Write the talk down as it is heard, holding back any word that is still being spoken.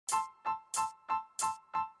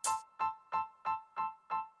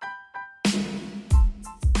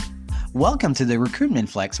Welcome to the Recruitment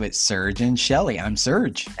Flex with Serge and Shelley. I'm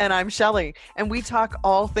Serge. And I'm Shelley. And we talk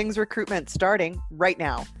all things recruitment starting right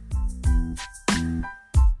now.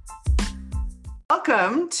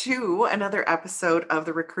 Welcome to another episode of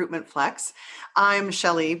the Recruitment Flex. I'm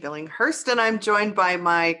Shelley Billinghurst, and I'm joined by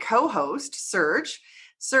my co-host, Serge.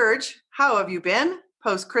 Serge, how have you been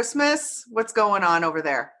post-Christmas? What's going on over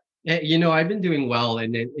there? You know, I've been doing well,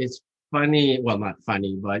 and it's funny. Well, not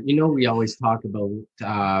funny, but we always talk about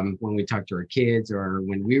when we talk to our kids or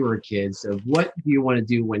when we were kids of what do you want to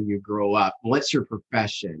do when you grow up? What's your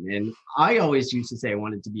profession? And I always used to say I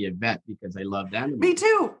wanted to be a vet because I loved animals. Me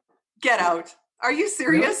too. Get out. Are you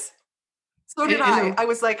serious? Really? So did I. I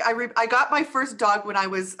was like, I got my first dog when I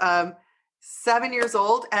was 7 years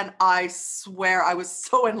old, and I swear I was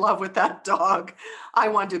so in love with that dog. I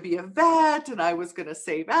wanted to be a vet, and I was going to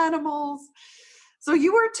save animals. So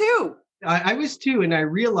you were too. I was too, and I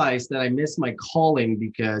realized that I missed my calling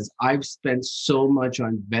because I've spent so much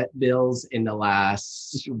on vet bills in the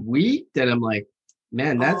last week that I'm like,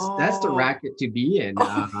 man, that's the racket to be in.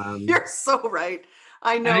 You're so right.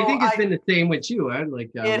 I know. And I think it's been the same with you. Huh?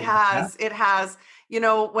 It has. You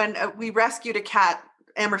know, when we rescued a cat,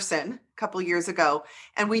 Emerson, a couple of years ago,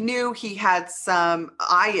 and we knew he had some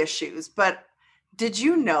eye issues, but did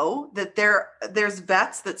you know that there's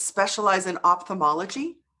vets that specialize in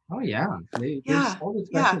ophthalmology? Oh yeah.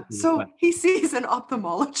 So he sees an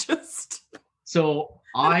ophthalmologist. So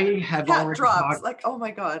I have already talked, like, oh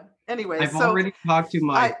my God. Anyway, I've already talked to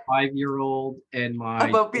my 5-year-old and my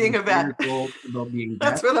about being a vet. About being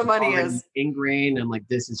That's where the money is. Ingrained. I'm like,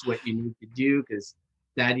 this is what you need to do because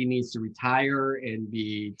Daddy needs to retire and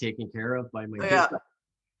be taken care of by my kids.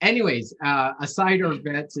 Anyways, aside our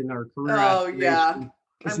vets in our career,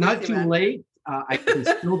 it's not too late. I can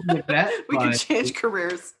still be a vet. We can change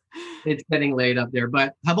careers. It's getting late up there.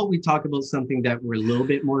 But how about we talk about something that we're a little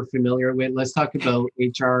bit more familiar with? Let's talk about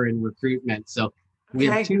HR and recruitment. So we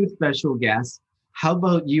have two special guests. How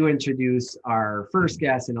about you introduce our first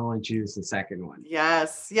guest and I'll introduce the second one?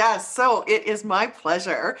 Yes. So it is my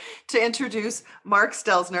pleasure to introduce Mark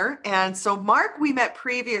Stelzner. And so Mark, we met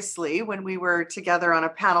previously when we were together on a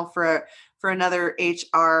panel for another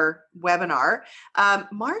HR webinar.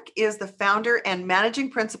 Mark is the founder and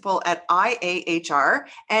managing principal at IAHR,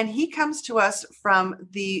 and he comes to us from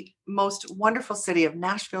the most wonderful city of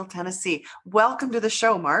Nashville, Tennessee. Welcome to the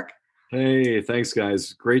show, Mark. Hey, thanks,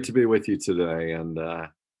 guys. Great to be with you today, and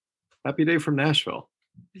happy day from Nashville.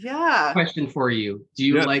 Yeah. Question for you. Do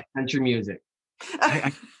you like country music?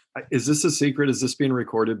 Is this a secret? Is this being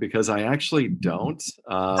recorded? Because I actually don't.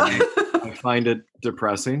 I find it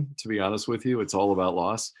depressing, to be honest with you. It's all about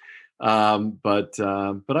loss. But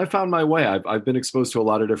I found my way. I've been exposed to a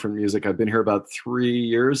lot of different music. I've been here about 3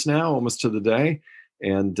 years now, almost to the day.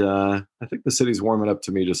 And I think the city's warming up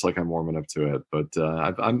to me just like I'm warming up to it. But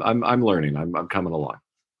I'm learning. I'm coming along.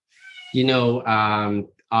 You know,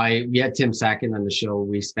 we had Tim Sackett on the show.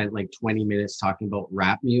 We spent like 20 minutes talking about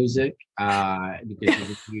rap music because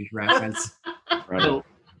he's a huge rap fan. Right. So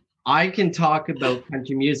I can talk about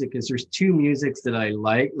country music because there's two musics that I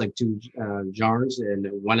like two genres, and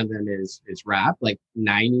one of them is rap, like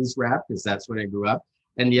 90s rap, because that's when I grew up.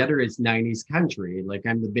 And the other is 90s country. Like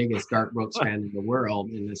I'm the biggest Garth Brooks fan in the world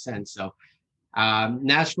in a sense. So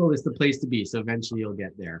Nashville is the place to be. So eventually you'll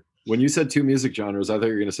get there. When you said two music genres, I thought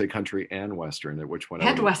you were going to say country and Western, at which one?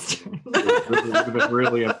 And Western. I've been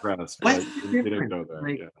really impressed. What's You didn't go there.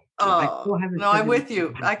 Like, Oh, no, I'm with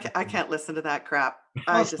you. I can't listen to that crap.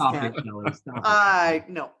 I just can't. No,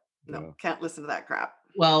 can't listen to that crap.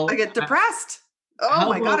 Well, I get depressed. Oh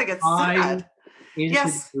my God, I get sad.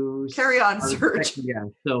 Yes, carry on, Serge. Yeah.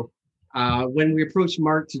 So when we approached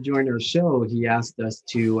Mark to join our show, he asked us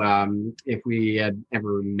to if we had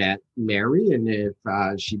ever met Mary and if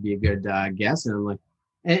she'd be a good guest. And I'm like,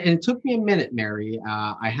 and it took me a minute, Mary.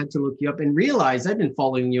 I had to look you up and realize I've been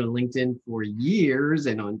following you on LinkedIn for years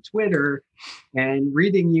and on Twitter and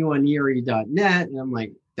reading you on ERE.net. And I'm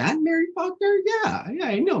like, that Mary Faulkner? Yeah,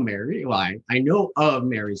 I know Mary. Well, I know of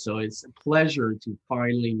Mary. So it's a pleasure to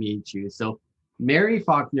finally meet you. So Mary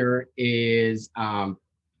Faulkner is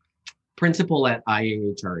principal at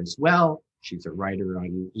IAHR as well. She's a writer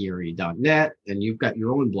on ERE.net, and you've got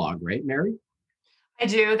your own blog, right, Mary? I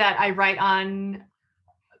do that. I write on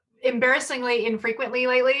embarrassingly infrequently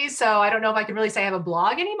lately. So I don't know if I can really say I have a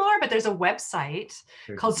blog anymore, but there's a website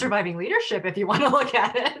called Surviving Leadership if you want to look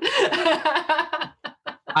at it.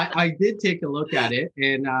 I did take a look at it,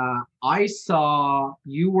 and I saw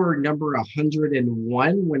you were number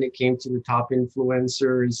 101 when it came to the top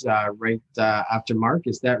influencers right after Mark.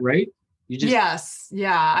 Is that right? You just Yes.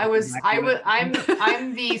 Yeah.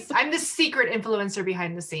 I'm the secret influencer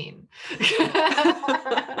behind the scene.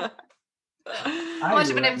 How much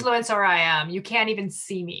of an influencer I am. You can't even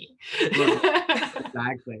see me.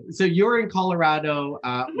 Exactly. So you're in Colorado.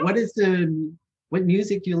 What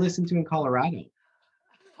music do you listen to in Colorado?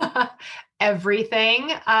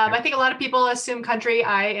 Everything. I think a lot of people assume country.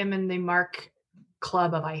 I am in the Mark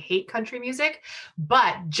club of I hate country music,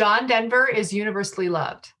 but John Denver is universally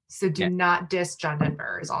loved. So do not diss John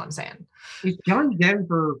Denver is all I'm saying. Is John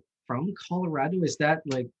Denver from Colorado? Is that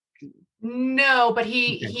like... No, but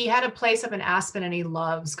he had a place up in Aspen and he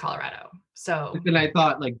loves Colorado. So then I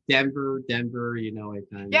thought like Denver,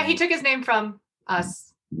 yeah, he took his name from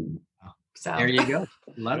us. So there you go.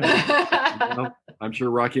 Love it. Well, I'm sure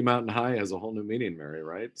Rocky Mountain High has a whole new meaning, Mary,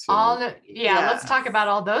 right? So, let's talk about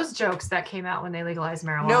all those jokes that came out when they legalized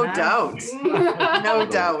marijuana. No doubt. No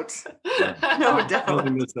doubt. No doubt. I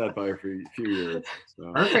only missed that by a few years.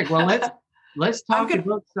 So. Perfect. Well, let's talk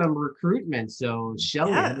about some recruitment. So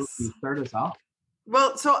Shelley, how do you start us off?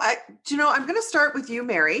 Well, so I'm going to start with you,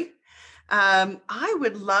 Mary. I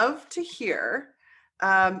would love to hear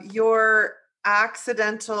your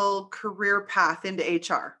accidental career path into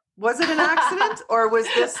HR. Was it an accident or was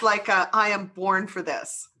this like I am born for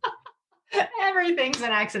this? Everything's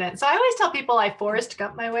an accident. So I always tell people I Forrest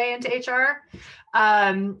Gump my way into HR.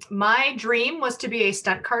 My dream was to be a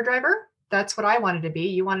stunt car driver. That's what I wanted to be.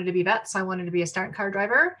 You wanted to be vets. I wanted to be a stunt car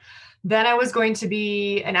driver. Then I was going to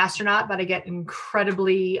be an astronaut, but I get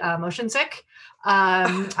incredibly motion sick.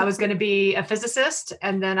 I was going to be a physicist,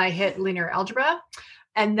 and then I hit linear algebra.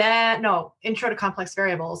 And then, intro to complex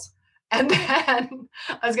variables. And then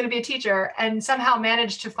I was going to be a teacher and somehow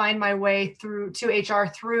managed to find my way to HR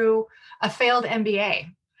through a failed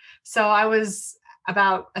MBA. So I was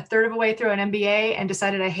about a third of a way through an MBA and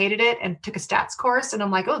decided I hated it and took a stats course. And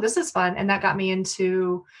I'm like, oh, this is fun. And that got me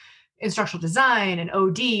into instructional design and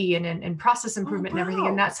OD and process improvement and everything.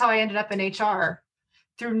 And that's how I ended up in HR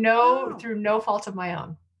through no fault of my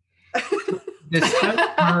own. The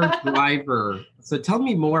stunt car driver. So tell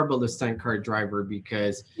me more about the stunt car driver,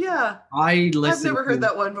 because I've never heard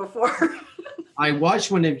that one before. I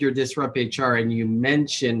watched one of your Disrupt HR and you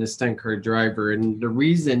mentioned the stunt car driver. And the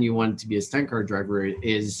reason you wanted to be a stunt car driver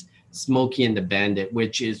is Smokey and the Bandit,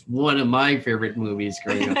 which is one of my favorite movies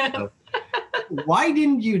growing up. So why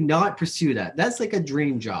didn't you not pursue that? That's like a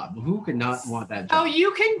dream job. Who could not want that job? Oh,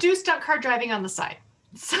 you can do stunt car driving on the side.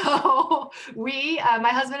 So my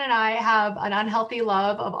husband and I have an unhealthy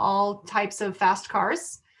love of all types of fast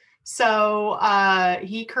cars. So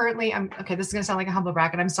he currently, this is going to sound like a humble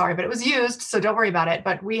bracket. I'm sorry, but it was used, so don't worry about it.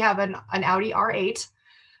 But we have an Audi R8.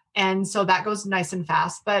 And so that goes nice and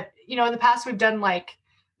fast. But, in the past we've done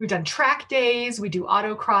track days. We do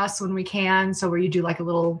autocross when we can. So where you do like a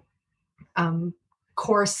little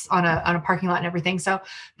course on a parking lot and everything. So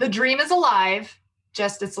the dream is alive.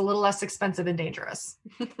 Just it's a little less expensive and dangerous.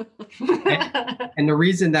 and the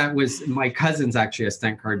reason that was, my cousin's actually a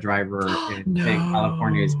stunt car driver in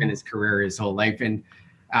California. It's been his career his whole life. And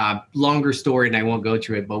longer story, and I won't go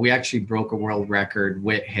through it, but we actually broke a world record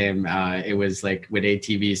with him. It was like with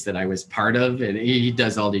ATVs that I was part of, and he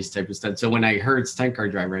does all these type of stuff. So when I heard stunt car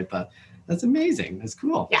driver, I thought, that's amazing. That's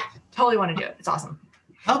cool. Yeah, totally want to do it. It's awesome.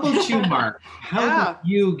 How about you, Mark? How did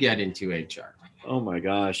you get into HR? Oh my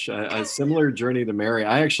gosh, a similar journey to Mary.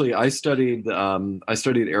 I studied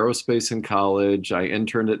aerospace in college. I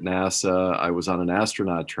interned at NASA. I was on an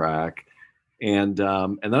astronaut track, and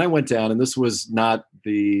then I went down. And this was not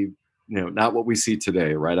not what we see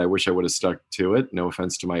today, right? I wish I would have stuck to it. No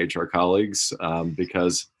offense to my HR colleagues,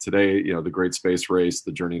 because today, the great space race,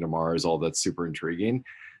 the journey to Mars, all that's super intriguing.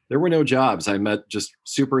 There were no jobs. I met just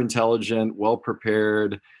super intelligent, well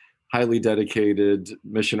prepared, highly dedicated,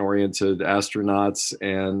 mission-oriented astronauts,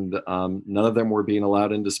 and none of them were being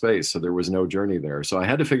allowed into space. So there was no journey there. So I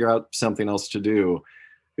had to figure out something else to do.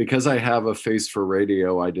 Because I have a face for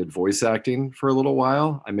radio, I did voice acting for a little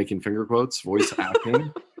while. I'm making finger quotes, voice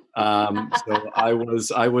acting. So I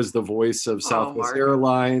was the voice of Southwest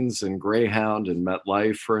Airlines and Greyhound and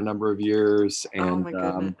MetLife for a number of years.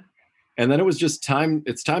 And, and then it was just time.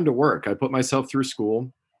 It's time to work. I put myself through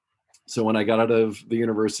school. So when I got out of the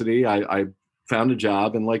university, I found a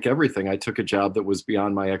job, and like everything, I took a job that was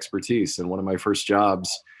beyond my expertise. And one of my first jobs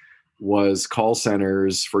was call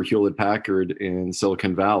centers for Hewlett Packard in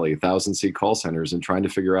Silicon Valley, 1,000-seat call centers, and trying to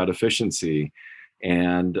figure out efficiency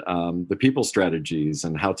and the people strategies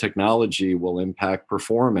and how technology will impact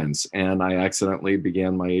performance. And I accidentally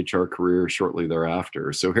began my HR career shortly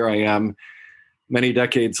thereafter. So here I am, many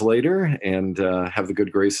decades later, and have the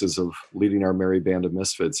good graces of leading our merry band of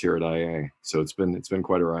misfits here at IA. So it's been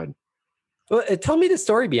quite a ride. Well, tell me the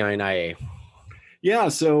story behind IA. Yeah,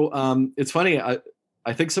 so it's funny.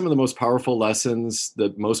 I think some of the most powerful lessons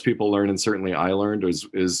that most people learn, and certainly I learned,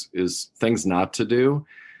 is things not to do.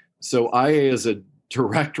 So IA is a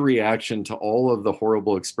direct reaction to all of the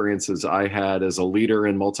horrible experiences I had as a leader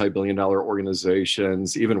in multi-billion-dollar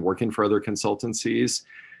organizations, even working for other consultancies.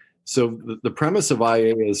 So the premise of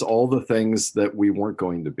IA is all the things that we weren't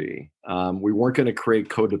going to be. We weren't going to create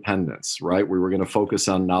codependence, right? We were going to focus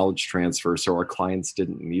on knowledge transfer so our clients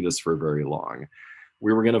didn't need us for very long.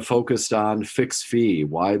 We were going to focus on fixed fee.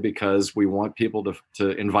 Why? Because we want people to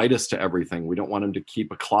invite us to everything. We don't want them to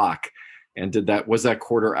keep a clock. And was that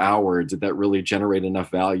quarter hour? Did that really generate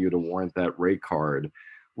enough value to warrant that rate card?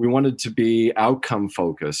 We wanted to be outcome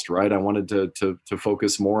focused, right? I wanted to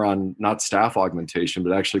focus more on not staff augmentation,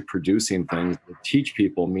 but actually producing things that teach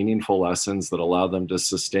people meaningful lessons that allow them to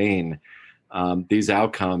sustain these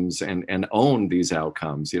outcomes and own these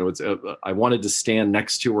outcomes. I wanted to stand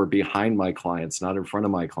next to or behind my clients, not in front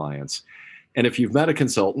of my clients. And if you've met a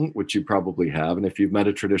consultant, which you probably have, and if you've met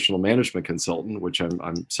a traditional management consultant, which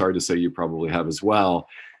I'm sorry to say you probably have as well,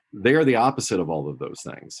 they are the opposite of all of those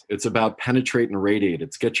things. It's about penetrate and radiate.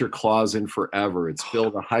 It's get your claws in forever. It's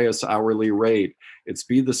bill the highest hourly rate. It's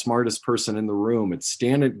be the smartest person in the room. It's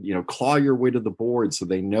claw your way to the board so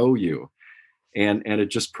they know you. And it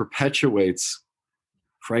just perpetuates,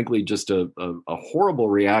 frankly, just a horrible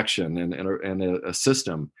reaction and a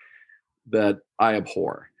system that I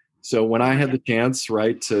abhor. So when I had the chance,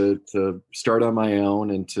 right, to start on my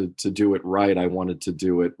own and to do it right, I wanted to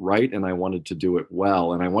do it right and I wanted to do it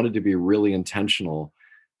well. And I wanted to be really intentional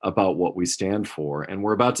about what we stand for. And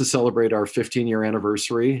we're about to celebrate our 15-year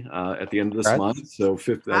anniversary at the end of this month. So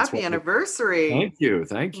happy anniversary.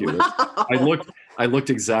 Thank you. Wow. I looked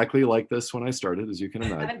exactly like this when I started, as you can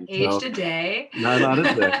imagine. I haven't aged a day. No, not a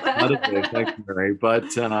day. Not a day. Thank you, Mary. But,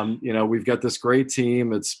 we've got this great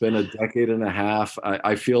team. It's been a decade and a half.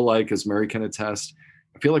 I feel like, as Mary can attest,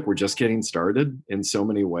 I feel like we're just getting started in so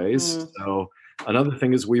many ways. So another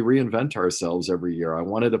thing is we reinvent ourselves every year. I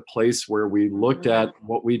wanted a place where we looked at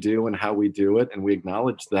what we do and how we do it, and we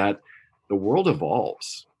acknowledge that the world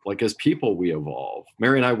evolves. Like as people, we evolve.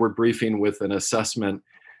 Mary and I were briefing with an assessment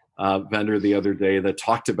vendor the other day that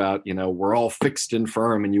talked about, we're all fixed and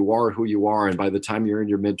firm and you are who you are. And by the time you're in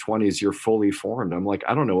your mid-20s, you're fully formed. I'm like,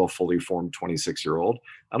 I don't know a fully formed 26-year-old.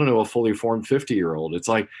 I don't know a fully formed 50-year-old. It's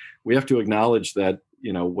like, we have to acknowledge that,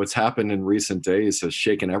 what's happened in recent days has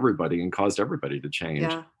shaken everybody and caused everybody to change.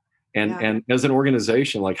 Yeah. And as an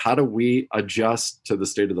organization, like, how do we adjust to the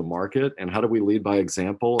state of the market, and how do we lead by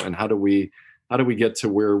example, and how do we get to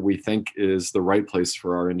where we think is the right place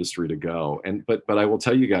for our industry to go? But I will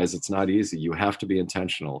tell you guys, it's not easy. You have to be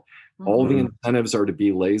intentional. All the incentives are to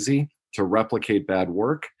be lazy, to replicate bad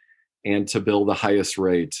work, and to bill the highest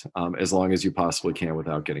rate as long as you possibly can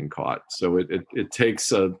without getting caught. So it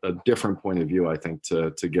takes a different point of view, I think,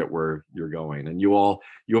 to get where you're going. And you'll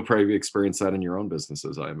probably experience that in your own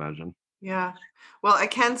businesses, I imagine. Yeah. Well, I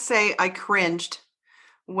can say I cringed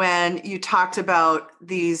when you talked about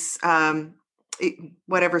these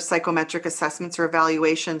whatever psychometric assessments or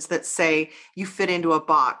evaluations that say you fit into a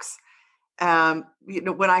box. When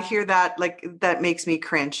I hear that, that makes me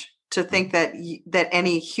cringe to think that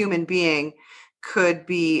any human being could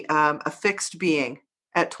be a fixed being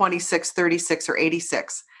at 26, 36, or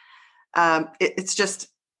 86.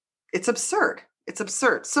 It's absurd. It's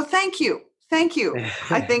absurd. So thank you.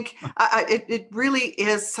 I think it really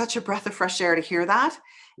is such a breath of fresh air to hear that.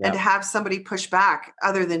 Yeah. And to have somebody push back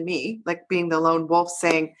other than me, like being the lone wolf,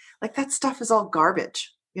 saying like, that stuff is all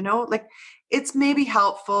garbage, it's maybe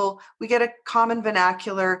helpful. We get a common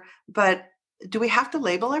vernacular, but do we have to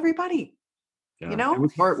label everybody? Yeah.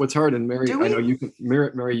 What's hard, and Mary, I know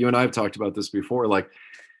Mary, you and I have talked about this before. Like,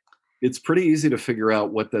 it's pretty easy to figure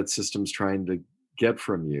out what that system's trying to get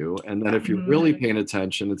from you. And then if you're really paying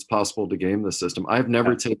attention, it's possible to game the system. I've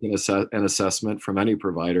never taken an assessment from any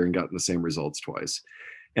provider and gotten the same results twice.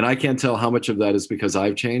 And I can't tell how much of that is because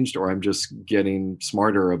I've changed or I'm just getting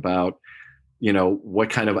smarter about, what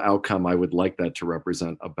kind of outcome I would like that to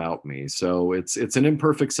represent about me. So it's an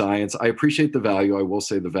imperfect science. I appreciate the value. I will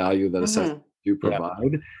say the value that assessments do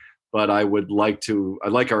provide, but I'd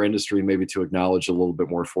like our industry maybe to acknowledge a little bit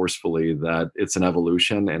more forcefully that it's an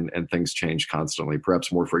evolution and things change constantly, perhaps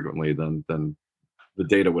more frequently than the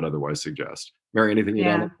data would otherwise suggest. Mary, anything you'd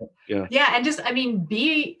add? Yeah. And just,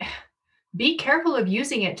 be careful of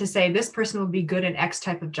using it to say this person will be good in X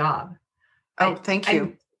type of job. Oh, thank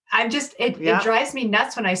you. It drives me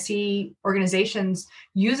nuts when I see organizations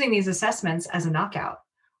using these assessments as a knockout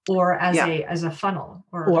or as a funnel.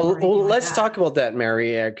 Let's talk about that,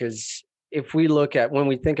 Mary, because if we look at when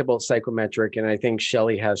we think about psychometric, and I think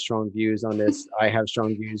Shelley has strong views on this, I have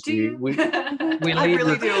strong views. Do you? We I lead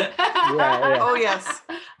really do. yeah. Oh yes.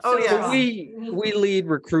 Oh So yes. So we lead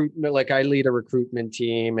recruitment, like I lead a recruitment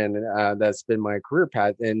team, and that's been my career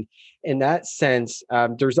path. And in that sense,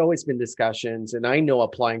 there's always been discussions, and I know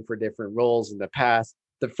applying for different roles in the past,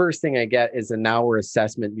 the first thing I get is an hour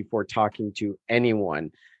assessment before talking to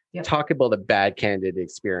anyone. Yep. Talk about a bad candidate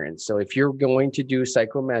experience. So if you're going to do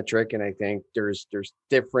psychometric, and I think there's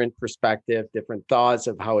different perspective, different thoughts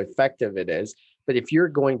of how effective it is, but if you're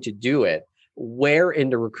going to do it, where in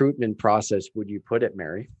the recruitment process would you put it,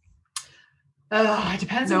 Mary? It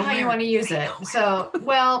depends on how you want to use it. So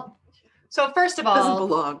first of Doesn't all,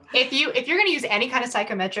 belong. if you're going to use any kind of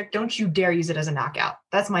psychometric, don't you dare use it as a knockout.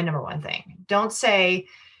 That's my number one thing. Don't say,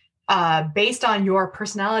 based on your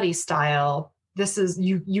personality style, this is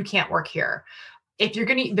you can't work here. If you're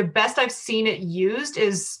going to, the best I've seen it used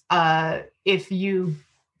is if you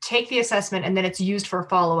take the assessment and then it's used for a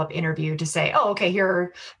follow-up interview to say, oh, okay, here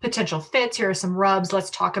are potential fits, here are some rubs, let's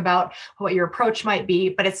talk about what your approach might be.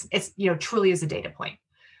 But it's truly is a data point.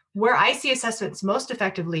 Where I see assessments most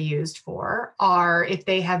effectively used for are if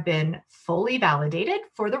they have been fully validated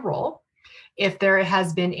for the role, if there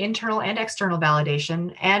has been internal and external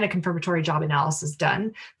validation and a confirmatory job analysis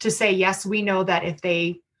done to say, yes, we know that if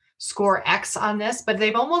they score X on this, but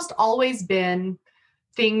they've almost always been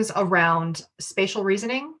things around spatial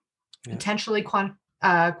reasoning, potentially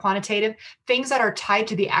quantitative, things that are tied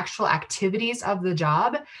to the actual activities of the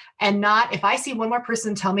job, and not, if I see one more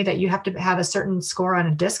person tell me that you have to have a certain score on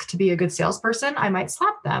a disc to be a good salesperson, I might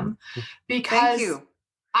slap them because Thank you.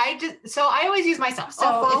 I always use myself. So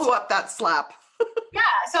I'll follow up that slap. Yeah.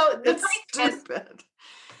 So the It's funny thing is, stupid.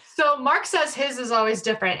 so Mark says his is always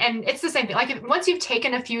different. And it's the same thing. Like once you've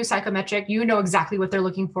taken a few psychometric, you know exactly what they're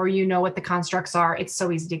looking for. You know what the constructs are. It's so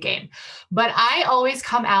easy to game. But I always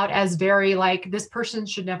come out as very like, this person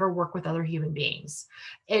should never work with other human beings.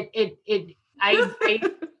 I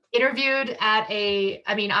interviewed at I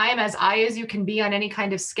am as I as you can be on any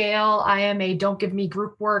kind of scale. I am a don't give me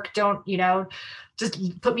group work. Don't,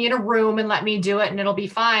 just put me in a room and let me do it and it'll be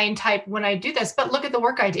fine type when I do this. But look at the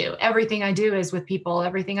work I do. Everything I do is with people.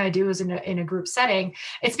 Everything I do is in a group setting.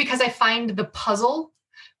 It's because I find the puzzle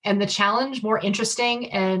and the challenge more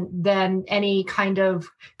interesting than any kind of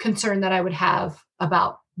concern that I would have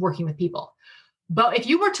about working with people. But if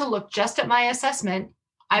you were to look just at my assessment,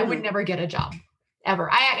 I would never get a job.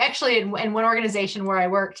 Ever. I actually, in one organization where I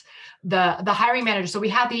worked, the hiring manager. So we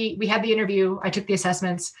had the interview. I took the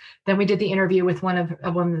assessments. Then we did the interview with one of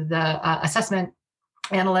the assessment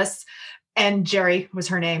analysts, and Jerry was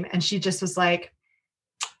her name. And she just was like,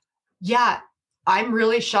 "Yeah, I'm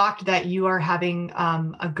really shocked that you are having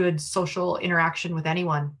a good social interaction with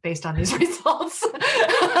anyone based on these results."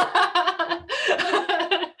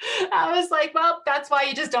 I was like, well, that's why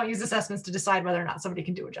you just don't use assessments to decide whether or not somebody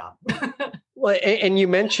can do a job. Well, and you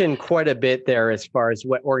mentioned quite a bit there as far as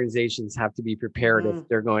what organizations have to be prepared if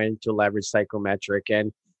they're going to leverage psychometric.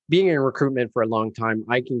 And being in recruitment for a long time,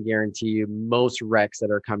 I can guarantee you most recs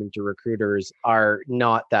that are coming to recruiters are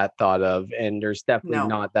not that thought of. And there's definitely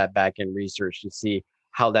not that back-end research to see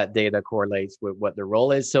how that data correlates with what the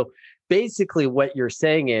role is. So basically what you're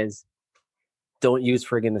saying is, don't use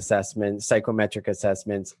friggin' assessments, psychometric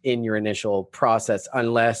assessments in your initial process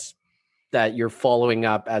unless that you're following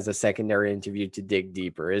up as a secondary interview to dig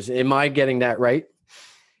deeper. Am I getting that right?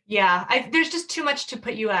 Yeah, there's just too much to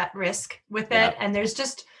put you at risk with it. And there's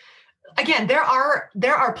just, again, there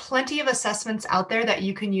are plenty of assessments out there that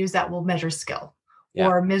you can use that will measure skill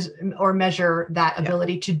or measure that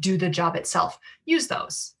ability to do the job itself. Use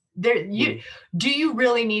those. Do you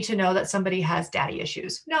really need to know that somebody has daddy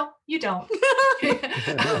issues? No, you don't.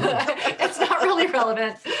 It's not really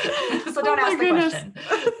relevant. So don't ask the question.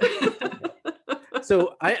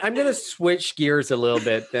 So I'm going to switch gears a little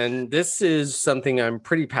bit. And this is something I'm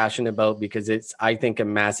pretty passionate about because it's, I think, a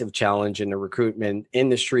massive challenge in the recruitment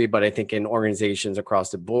industry, but I think in organizations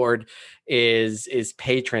across the board is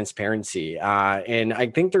pay transparency. And I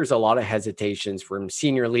think there's a lot of hesitations from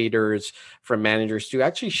senior leaders, from managers to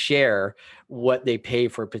actually share what they pay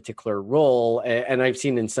for a particular role. And I've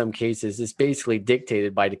seen in some cases, it's basically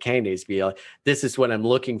dictated by the candidates, be like, this is what I'm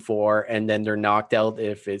looking for. And then they're knocked out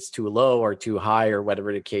if it's too low or too high or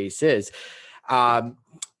whatever the case is. And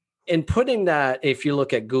putting that, if you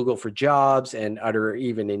look at Google for Jobs and other,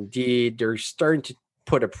 even Indeed, they're starting to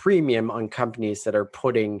put a premium on companies that are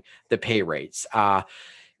putting the pay rates.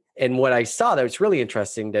 And what I saw that was really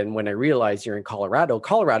interesting, then when I realized you're in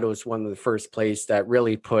Colorado is one of the first places that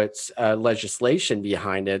really puts legislation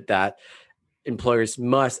behind it that employers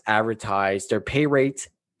must advertise their pay rates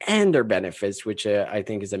and their benefits, which I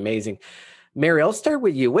think is amazing. Mary, I'll start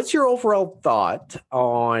with you. What's your overall thought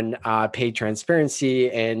on pay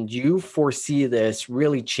transparency? And do you foresee this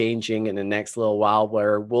really changing in the next little while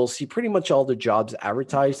where we'll see pretty much all the jobs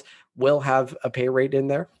advertised will have a pay rate in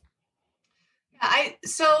there?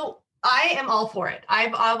 So I am all for it.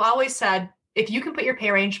 I've always said, if you can put your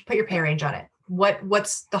pay range on it.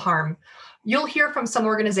 What's the harm? You'll hear from some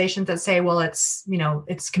organizations that say, well, it's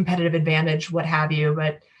competitive advantage, what have you.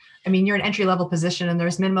 But I mean, you're an entry-level position and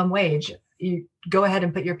there's minimum wage. You go ahead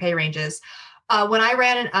and put your pay ranges. When I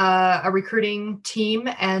ran a recruiting team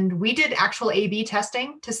and we did actual A/B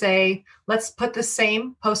testing to say, let's put the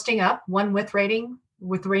same posting up, one with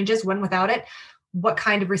ranges, one without it. What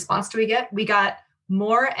kind of response do we get? We got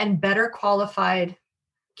more and better qualified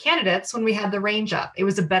candidates when we had the range up. It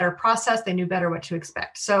was a better process. They knew better what to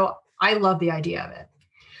expect. So I love the idea of it.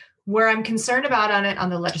 Where I'm concerned about on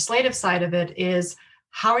the legislative side of it is,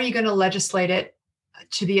 how are you going to legislate it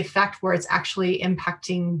to the effect where it's actually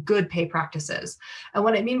impacting good pay practices? And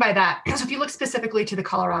what I mean by that is, if you look specifically to the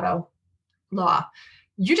Colorado law,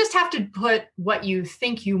 you just have to put what you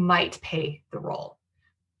think you might pay the role.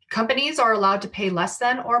 Companies are allowed to pay less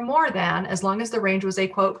than or more than, as long as the range was a,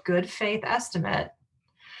 quote, good faith estimate.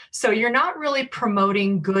 So you're not really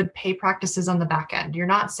promoting good pay practices on the back end. You're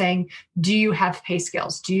not saying, do you have pay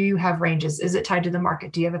scales? Do you have ranges? Is it tied to the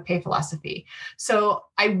market? Do you have a pay philosophy? So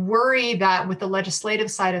I worry that with the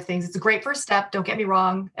legislative side of things, it's a great first step. Don't get me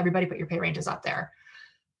wrong. Everybody put your pay ranges out there.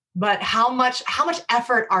 But how much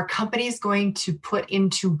effort are companies going to put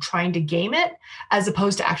into trying to game it as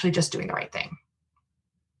opposed to actually just doing the right thing?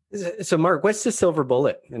 So, Mark, what's the silver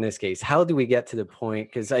bullet in this case? How do we get to the point?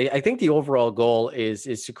 Because I think the overall goal is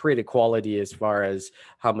to create equality as far as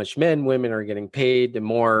how much men, women are getting paid. The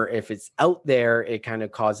more, if it's out there, it kind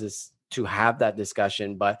of causes to have that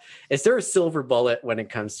discussion. But is there a silver bullet when it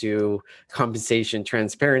comes to compensation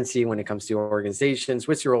transparency, when it comes to organizations?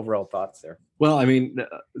 What's your overall thoughts there? Well, I mean,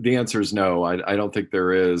 the answer is no. I don't think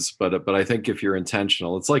there is, but I think if you're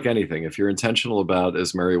intentional, it's like anything. If you're intentional about,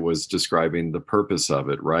 as Mary was describing, the purpose of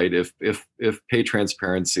it, right? If pay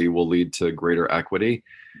transparency will lead to greater equity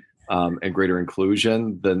and greater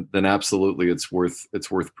inclusion, then absolutely it's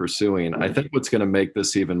worth pursuing. I think what's going to make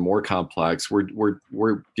this even more complex,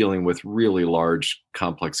 we're dealing with really large,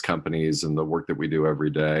 complex companies in the work that we do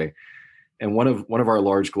every day, and one of our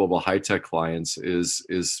large global high tech clients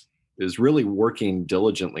is really working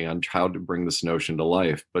diligently on how to bring this notion to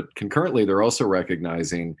life. But concurrently, they're also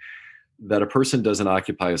recognizing that a person doesn't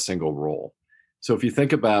occupy a single role. So if you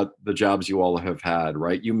think about the jobs you all have had,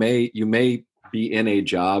 right, you may be in a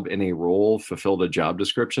job, in a role, fulfilled a job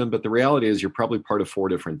description, but the reality is you're probably part of 4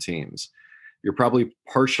 different teams. You're probably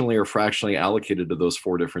partially or fractionally allocated to those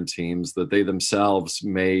 4 different teams that they themselves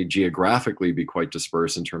may geographically be quite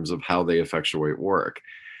dispersed in terms of how they effectuate work.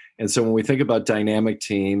 And so when we think about dynamic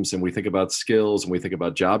teams and we think about skills and we think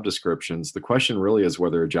about job descriptions, the question really is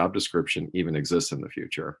whether a job description even exists in the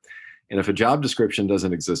future. And if a job description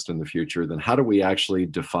doesn't exist in the future, then how do we actually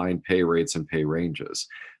define pay rates and pay ranges?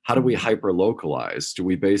 How do we hyper localize? Is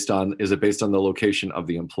it based on the location of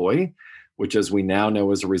the employee, which, as we now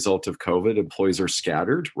know, as a result of COVID, employees are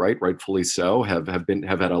scattered, right? Rightfully so, have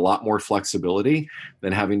had a lot more flexibility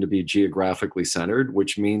than having to be geographically centered,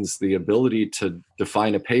 which means the ability to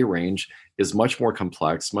define a pay range is much more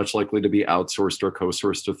complex, much likely to be outsourced or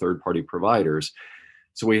co-sourced to third-party providers.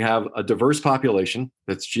 So we have a diverse population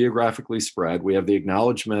that's geographically spread. We have the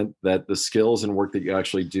acknowledgement that the skills and work that you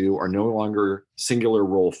actually do are no longer singular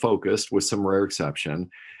role focused, with some rare exception.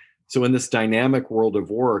 So in this dynamic world of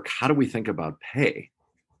work, how do we think about pay?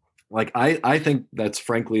 Like, I think that's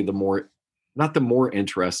frankly not the more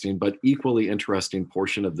interesting, but equally interesting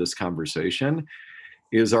portion of this conversation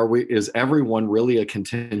is everyone really a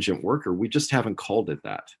contingent worker? We just haven't called it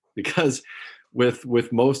that, because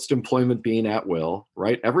with most employment being at will,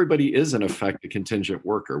 right? Everybody is in effect a contingent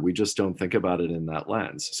worker. We just don't think about it in that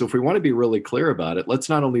lens. So if we want to be really clear about it, let's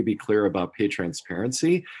not only be clear about pay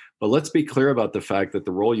transparency, but let's be clear about the fact that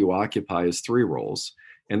the role you occupy is 3 roles,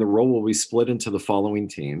 and the role will be split into the following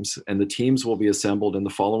teams, and the teams will be assembled in the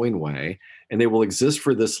following way, and they will exist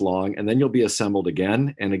for this long, and then you'll be assembled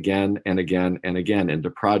again and again and again and again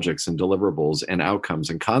into projects and deliverables and outcomes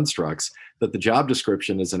and constructs that the job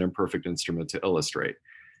description is an imperfect instrument to illustrate.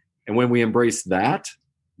 And when we embrace that,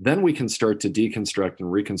 then we can start to deconstruct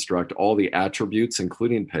and reconstruct all the attributes,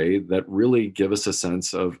 including pay, that really give us a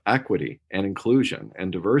sense of equity and inclusion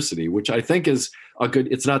and diversity, which I think is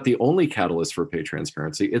it's not the only catalyst for pay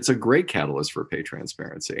transparency. It's a great catalyst for pay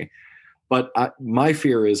transparency. But my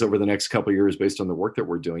fear is, over the next couple of years, based on the work that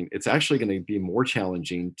we're doing, it's actually going to be more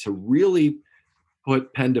challenging to really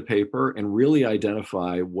put pen to paper and really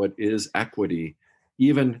identify what is equity,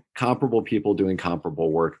 even comparable people doing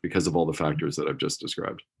comparable work, because of all the factors that I've just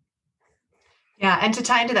described. Yeah. And to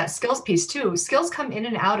tie into that skills piece too, skills come in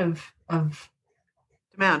and out of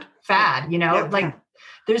Demand. fad, Yeah. like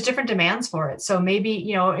there's different demands for it. So maybe,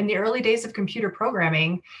 in the early days of computer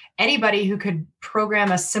programming, anybody who could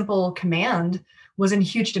program a simple command was in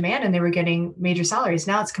huge demand and they were getting major salaries.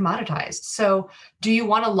 Now it's commoditized. So do you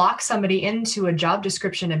want to lock somebody into a job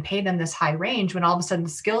description and pay them this high range when all of a sudden the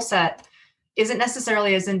skill set isn't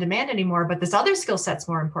necessarily as in demand anymore, but this other skill set's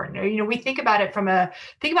more important? We think about it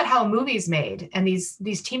think about how a movie's made, and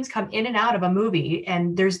these teams come in and out of a movie,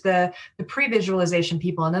 and there's the pre-visualization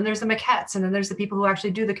people, and then there's the maquettes, and then there's the people who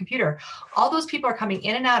actually do the computer. All those people are coming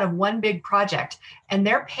in and out of one big project, and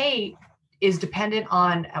their pay is dependent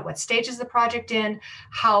on at what stage is the project in,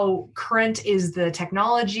 how current is the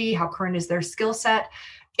technology, how current is their skill set.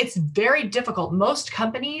 It's very difficult. Most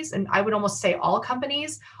companies, and I would almost say all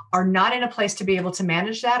companies, are not in a place to be able to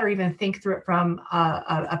manage that or even think through it from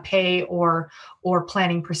a pay or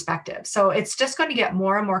planning perspective. So it's just going to get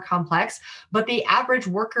more and more complex, but the average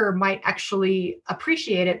worker might actually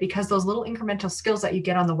appreciate it because those little incremental skills that you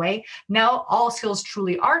get on the way, now all skills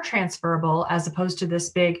truly are transferable, as opposed to this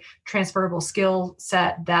big transferable skill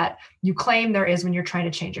set that you claim there is when you're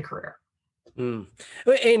trying to change a career.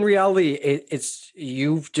 In reality, it's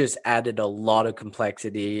you've just added a lot of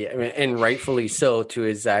complexity, and rightfully so, to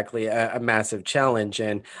exactly a massive challenge.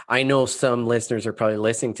 And I know some listeners are probably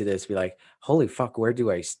listening to this, be like, "Holy fuck, where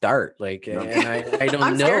do I start?" Like, and I don't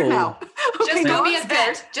I'm know. scared now. Just go be a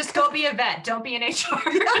vet. Just go be a vet. Don't be an HR.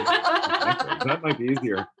 That might be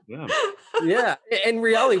easier. Yeah. Yeah. In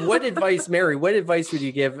reality, what advice, Mary, what advice would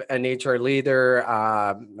you give an HR leader,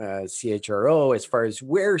 CHRO, as far as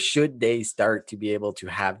where should they start to be able to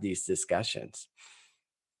have these discussions?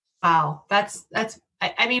 Wow.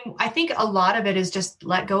 I think a lot of it is just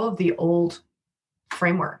let go of the old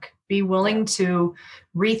framework. Be willing to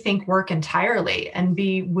rethink work entirely, and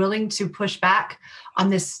be willing to push back on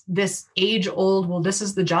this age old, well, this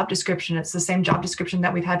is the job description. It's the same job description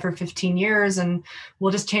that we've had for 15 years. And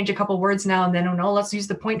we'll just change a couple words now and then. Oh no, let's use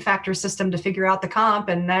the point factor system to figure out the comp.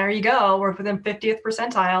 And there you go. We're within 50th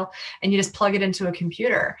percentile, and you just plug it into a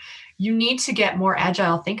computer. You need to get more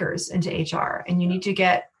agile thinkers into HR, and you need to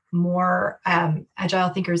get more agile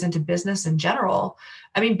thinkers into business in general.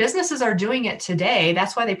 I mean, businesses are doing it today.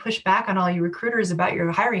 That's why they push back on all you recruiters about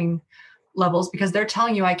your hiring levels, because they're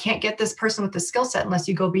telling you, I can't get this person with the skill set unless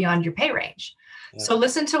you go beyond your pay range. Yeah. So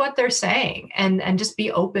listen to what they're saying and just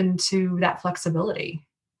be open to that flexibility.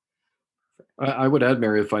 I would add,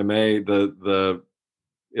 Mary, if I may,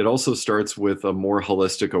 it also starts with a more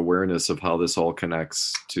holistic awareness of how this all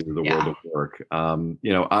connects to the world of work.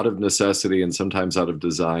 Out of necessity and sometimes out of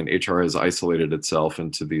design, HR has isolated itself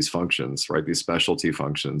into these functions, right? These specialty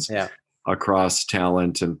functions across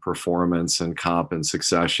talent and performance and comp and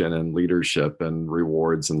succession and leadership and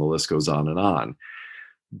rewards, and the list goes on and on.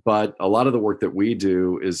 But a lot of the work that we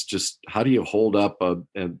do is just, how do you hold up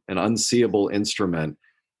an unseeable instrument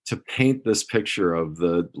to paint this picture of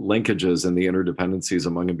the linkages and the interdependencies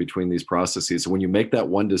among and between these processes? So when you make that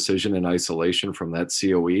one decision in isolation from that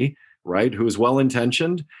COE, right, who is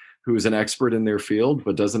well-intentioned, who's an expert in their field,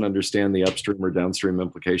 but doesn't understand the upstream or downstream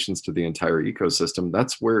implications to the entire ecosystem,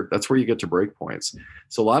 that's where you get to break points.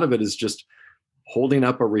 So a lot of it is just holding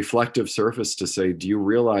up a reflective surface to say, do you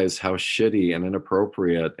realize how shitty and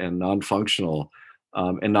inappropriate and non-functional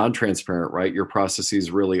and non-transparent, right, your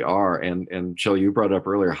processes really are? And Shelley, you brought up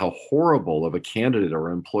earlier how horrible of a candidate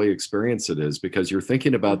or employee experience it is, because you're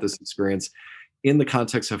thinking about this experience in the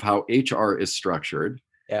context of how HR is structured,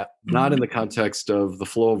 not in the context of the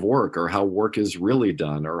flow of work or how work is really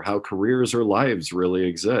done or how careers or lives really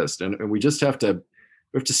exist. And we just have to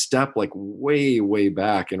step like way, way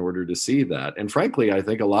back in order to see that. And frankly, I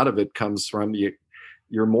think a lot of it comes from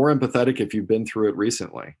you're more empathetic if you've been through it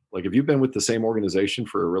recently. Like if you've been with the same organization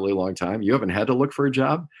for a really long time, you haven't had to look for a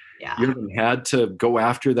job. You haven't had to go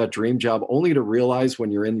after that dream job, only to realize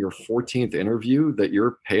when you're in your 14th interview that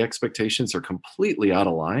your pay expectations are completely out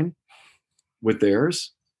of line with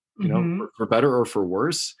theirs, for better or for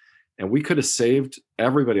worse. And we could have saved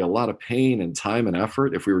everybody a lot of pain and time and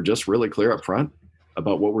effort if we were just really clear up front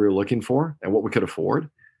about what we were looking for and what we could afford.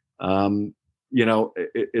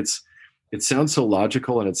 It sounds so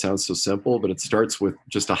logical and it sounds so simple, but it starts with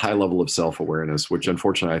just a high level of self-awareness, which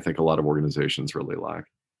unfortunately I think a lot of organizations really lack.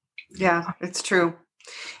 Yeah, it's true.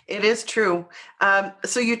 It is true.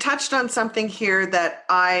 So you touched on something here that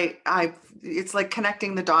it's like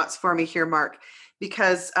connecting the dots for me here, Mark,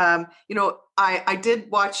 because, I did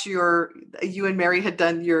watch you and Mary had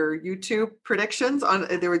done your YouTube predictions on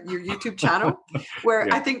your YouTube channel, where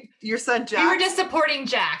Yeah. I think your son Jack. We were just supporting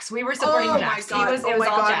Jax. We were supporting Jax. My God. It was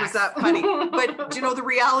all Jax. Was that funny? But the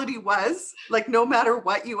reality was, like, no matter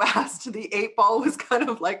what you asked, the 8 ball was kind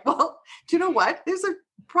of like, well, do you know what? There's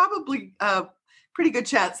probably a pretty good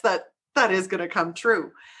chance that is going to come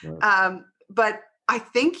true. Right. But I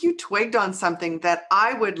think you twigged on something that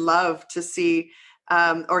I would love to see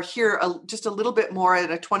or hear just a little bit more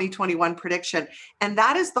in a 2021 prediction. And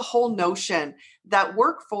that is the whole notion that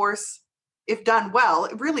workforce, if done well,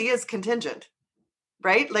 it really is contingent,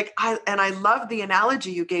 right? Like, I love the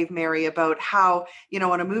analogy you gave, Mary, about how, in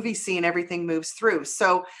a movie scene, everything moves through.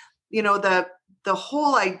 So, the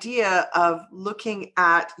whole idea of looking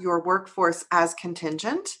at your workforce as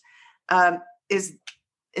contingent, is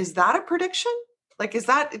that a prediction? Like, is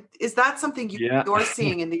that something you're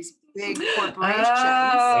seeing in these big corporations?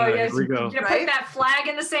 Oh, here we go. You put that flag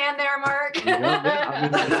in the sand there, Mark.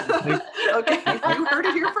 Okay, you heard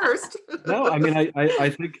it here first. No, I mean,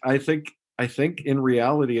 I think in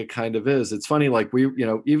reality it kind of is. It's funny, like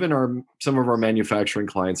even some of our manufacturing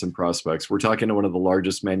clients and prospects, we're talking to one of the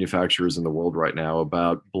largest manufacturers in the world right now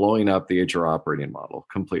about blowing up the HR operating model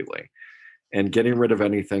completely and getting rid of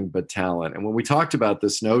anything but talent. And when we talked about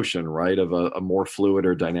this notion, right, of a more fluid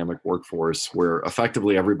or dynamic workforce where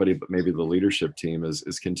effectively everybody but maybe the leadership team is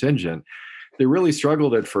contingent, they really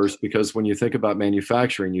struggled at first because when you think about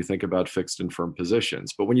manufacturing, you think about fixed and firm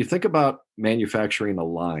positions. But when you think about manufacturing a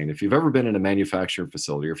line, if you've ever been in a manufacturing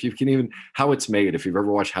facility, or if you can even How It's Made, if you've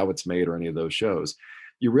ever watched How It's Made or any of those shows,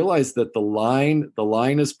 you realize that the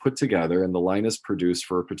line is put together and the line is produced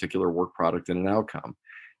for a particular work product and an outcome.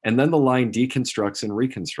 And then the line deconstructs and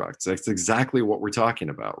reconstructs. That's exactly what we're talking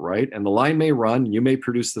about, right? And the line may run, you may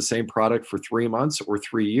produce the same product for 3 months or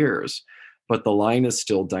 3 years, but the line is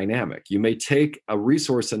still dynamic. You may take a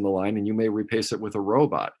resource in the line and you may replace it with a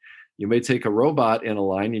robot. You may take a robot in a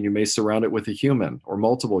line and you may surround it with a human or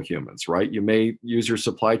multiple humans, right? You may use your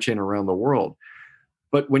supply chain around the world.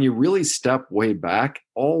 But when you really step way back,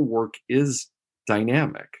 all work is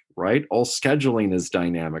dynamic, right? All scheduling is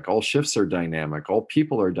dynamic. All shifts are dynamic. All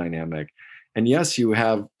people are dynamic. And yes, you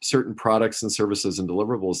have certain products and services and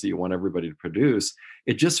deliverables that you want everybody to produce.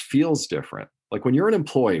 It just feels different. Like when you're an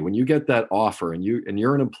employee, when you get that offer and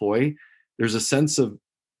you're an employee, there's a sense of,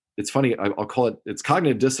 it's funny, I'll call it, it's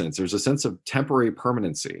cognitive dissonance. There's a sense of temporary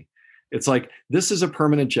permanency. It's like, this is a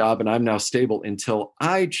permanent job and I'm now stable until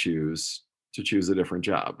I choose to choose a different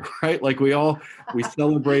job, right? Like we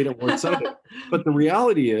celebrate and we're excited. But the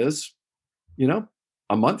reality is,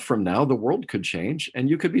 a month from now, the world could change and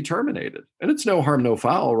you could be terminated. And it's no harm, no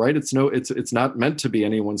foul, right? It's not meant to be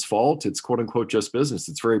anyone's fault. It's quote unquote just business.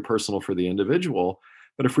 It's very personal for the individual.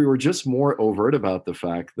 But if we were just more overt about the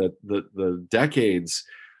fact that the decades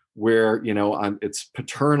where, it's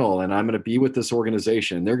paternal and I'm going to be with this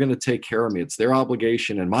organization, they're going to take care of me. It's their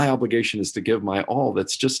obligation and my obligation is to give my all.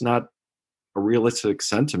 That's just not a realistic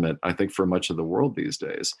sentiment, I think, for much of the world these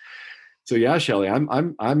days. So yeah, Shelley,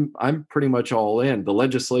 I'm pretty much all in. The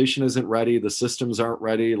legislation isn't ready, the systems aren't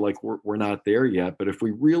ready, like we're not there yet. But if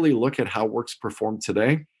we really look at how work's performed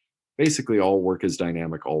today, basically all work is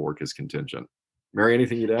dynamic, all work is contingent. Mary,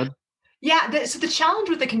 anything you'd add? Yeah. So the challenge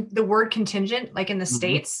with the word contingent, like in the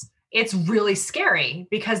States, it's really scary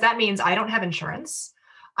because that means I don't have insurance.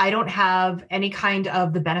 I don't have any kind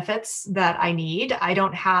of the benefits that I need. I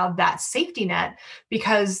don't have that safety net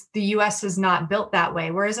because the US is not built that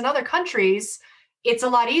way. Whereas in other countries, it's a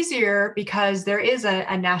lot easier because there is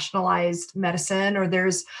a nationalized medicine or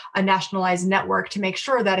there's a nationalized network to make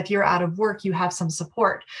sure that if you're out of work, you have some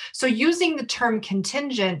support. So using the term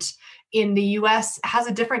contingent in the US has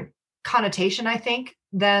a different connotation, I think,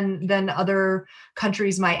 than other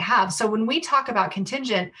countries might have. So when we talk about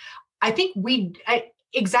contingent, I think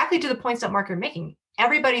exactly to the points that Mark are making.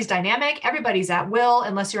 Everybody's dynamic. Everybody's at will,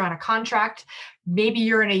 unless you're on a contract. Maybe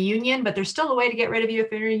you're in a union, but there's still a way to get rid of you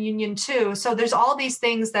if you're in a union too. So there's all these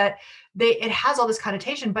things that it has all this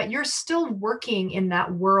connotation, but you're still working in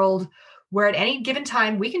that world where at any given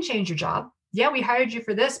time, we can change your job. Yeah, we hired you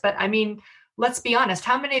for this, but I mean, let's be honest.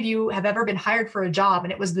 How many of you have ever been hired for a job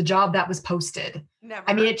and it was the job that was posted? Never.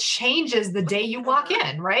 I mean, it changes the day you walk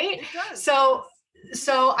in, right? It does.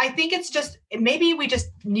 So I think it's just, maybe we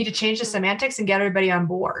just need to change the semantics and get everybody on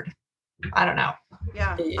board. I don't know.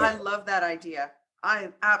 Yeah, I love that idea. I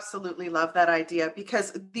absolutely love that idea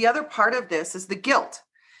because the other part of this is the guilt,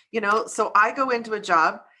 so I go into a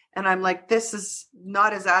job and I'm like, this is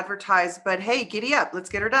not as advertised, but hey, giddy up, let's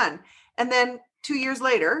get her done. And then 2 years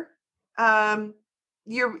later,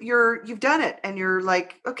 you've done it and you're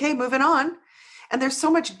like, okay, moving on. And there's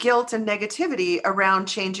so much guilt and negativity around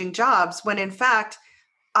changing jobs when in fact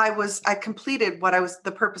I completed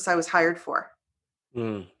the purpose I was hired for.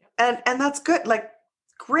 And that's good. Like,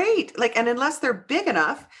 great. Like, and unless they're big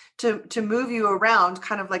enough to move you around,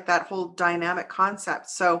 kind of like that whole dynamic concept.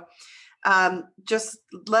 So just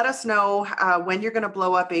let us know when you're going to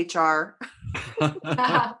blow up HR.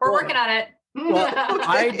 We're working on it.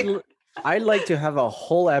 Well, I'd like to have a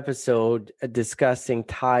whole episode discussing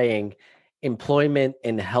tying employment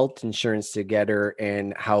and health insurance together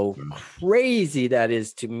and how crazy that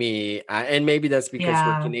is to me. And maybe that's because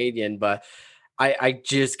we're Canadian, but I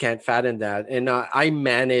just can't fathom that. And I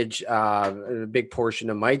manage a big portion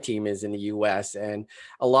of my team is in the US, and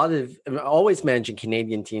I'm always managing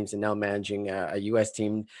Canadian teams and now managing a US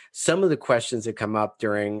team. Some of the questions that come up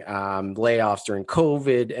during layoffs during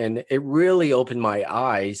COVID, and it really opened my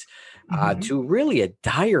eyes to really a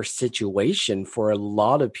dire situation for a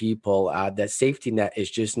lot of people. That safety net is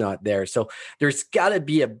just not there. So there's got to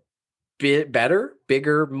be a bit better,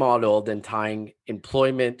 bigger model than tying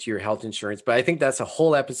employment to your health insurance. But I think that's a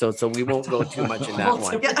whole episode, so we won't go too much in that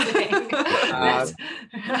one.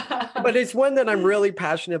 But it's one that I'm really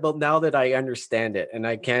passionate about now that I understand it. And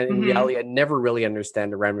I can't, in reality, I never really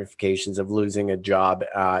understand the ramifications of losing a job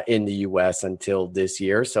in the US until this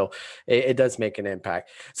year. So it does make an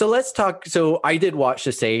impact. So let's talk. So I did watch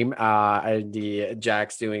the same, the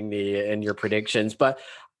Jack's doing and your predictions, but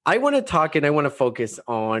I want to talk and I want to focus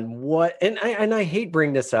on and I hate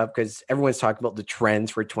bringing this up because everyone's talking about the trends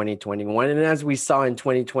for 2021. And as we saw in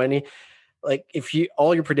 2020, like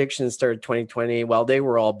all your predictions started 2020, well, they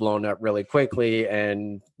were all blown up really quickly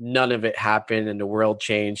and none of it happened and the world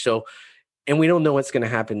changed. So, and we don't know what's going to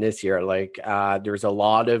happen this year. Like there's a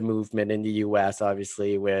lot of movement in the US,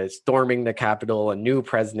 obviously, with storming the Capitol, a new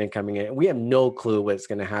president coming in. We have no clue what's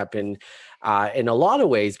going to happen in a lot of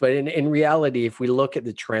ways. But in reality, if we look at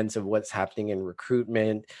the trends of what's happening in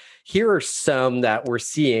recruitment, here are some that we're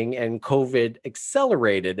seeing, and COVID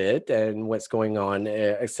accelerated it, and what's going on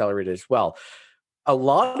accelerated as well. A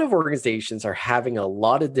lot of organizations are having a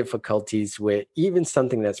lot of difficulties with even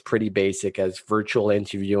something that's pretty basic as virtual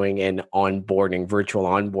interviewing and virtual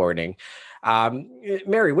onboarding.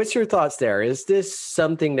 Mary, what's your thoughts there? Is this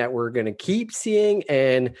something that we're going to keep seeing?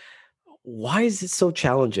 And why is it so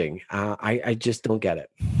challenging? I just don't get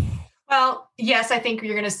it. Well, yes, I think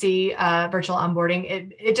you're going to see virtual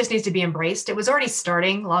onboarding. It just needs to be embraced. It was already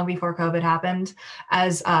starting long before COVID happened,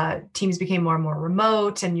 as teams became more and more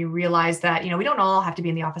remote, and you realize that, we don't all have to be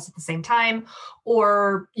in the office at the same time,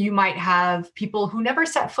 or you might have people who never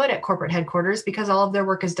set foot at corporate headquarters because all of their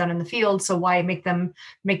work is done in the field. So why make them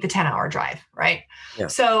make the 10-hour drive, right? Yeah.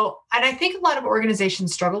 So, and I think a lot of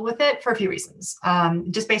organizations struggle with it for a few reasons,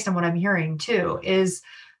 just based on what I'm hearing too, is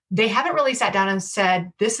they haven't really sat down and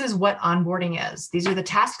said, this is what onboarding is. These are the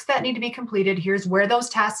tasks that need to be completed. Here's where those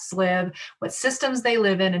tasks live, what systems they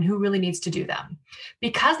live in, and who really needs to do them.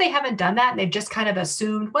 Because they haven't done that, they've just kind of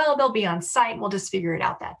assumed, well, they'll be on site and we'll just figure it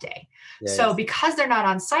out that day. Yes. So because they're not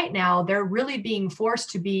on site now, they're really being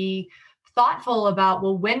forced to be thoughtful about,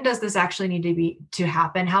 well, when does this actually need to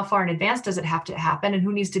happen? How far in advance does it have to happen? And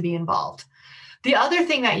who needs to be involved? The other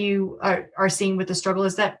thing that you are seeing with the struggle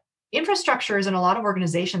is that infrastructures in a lot of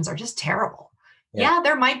organizations are just terrible. Yeah,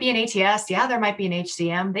 there might be an ATS. Yeah, there might be an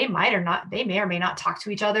HCM. They may or may not talk to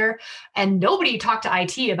each other. And nobody talked to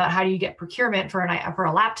IT about how do you get procurement for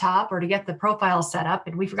a laptop or to get the profile set up.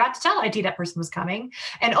 And we forgot to tell IT that person was coming.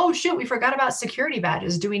 And oh, shoot, we forgot about security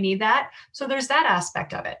badges. Do we need that? So there's that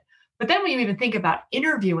aspect of it. But then when you even think about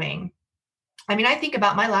interviewing, I think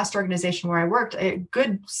about my last organization where I worked, a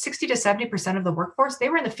good 60 to 70% of the workforce, they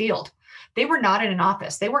were in the field. They were not in an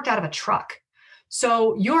office. They worked out of a truck.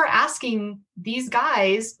 So you're asking these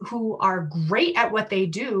guys who are great at what they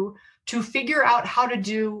do to figure out how to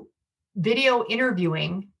do video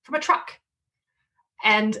interviewing from a truck.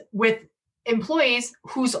 And with employees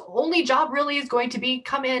whose only job really is going to be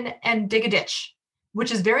come in and dig a ditch,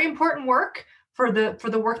 which is very important work for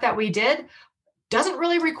the work that we did. Doesn't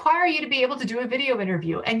really require you to be able to do a video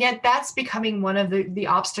interview. And yet that's becoming one of the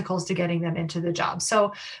obstacles to getting them into the job.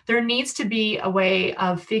 So there needs to be a way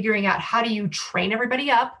of figuring out, how do you train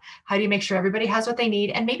everybody up? How do you make sure everybody has what they need?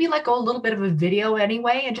 And maybe let go a little bit of a video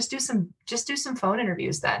anyway, and just do some phone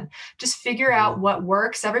interviews then. Just figure out what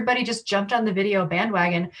works. Everybody just jumped on the video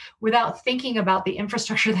bandwagon without thinking about the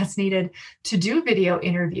infrastructure that's needed to do video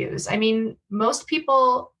interviews. Most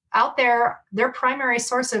people out there, their primary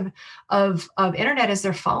source of internet is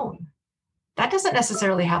their phone. That doesn't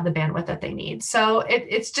necessarily have the bandwidth that they need. So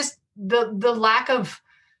it's just the lack of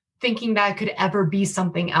thinking that could ever be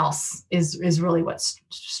something else is really what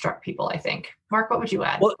struck people, I think. Mark, what would you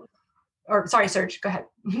add? Well, or sorry, Serge, go ahead.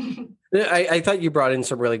 I thought you brought in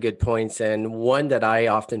some really good points, and one that I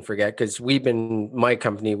often forget, because we've been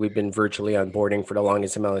virtually onboarding for the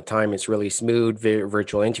longest amount of time. It's really smooth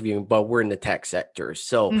virtual interviewing, but we're in the tech sector,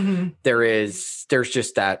 so there's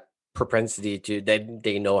just that propensity to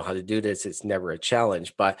they know how to do this. It's never a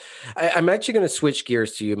challenge. But I'm actually going to switch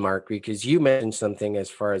gears to you, Mark, because you mentioned something as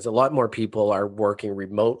far as a lot more people are working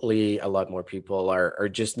remotely, a lot more people are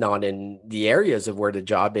just not in the areas of where the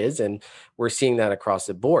job is, and we're seeing that across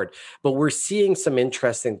the board. But we're seeing some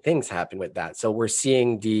interesting things happen with that. So we're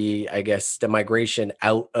seeing the migration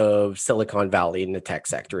out of Silicon Valley in the tech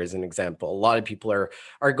sector as an example. A lot of people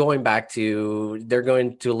are going back to, they're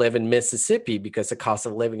going to live in Mississippi because the cost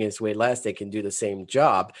of living is way less. They can do the same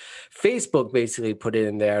job. Facebook basically put it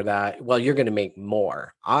in there that, well, you're going to make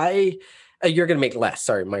more. You're going to make less.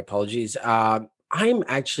 Sorry, my apologies. I'm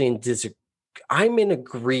actually I'm in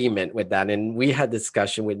agreement with that. And we had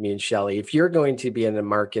discussion with me and Shelly. If you're going to be in a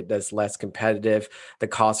market that's less competitive, the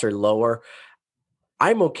costs are lower,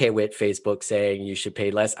 I'm okay with Facebook saying you should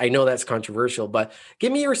pay less. I know that's controversial, but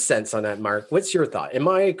give me your sense on that, Mark. What's your thought? Am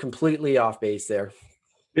I completely off base there?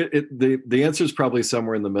 The answer is probably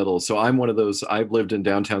somewhere in the middle. So I'm one of those. I've lived in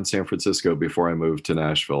downtown San Francisco before I moved to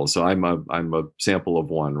Nashville. So I'm a sample of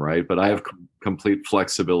one, right? But I have complete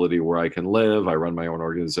flexibility where I can live. I run my own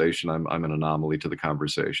organization. I'm an anomaly to the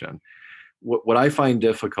conversation. What I find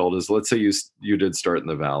difficult is, let's say you did start in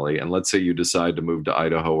the Valley, and let's say you decide to move to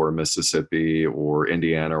Idaho or Mississippi or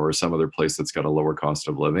Indiana or some other place that's got a lower cost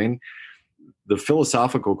of living. The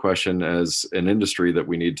philosophical question as an industry that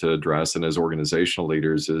we need to address, and as organizational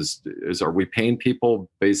leaders, is are we paying people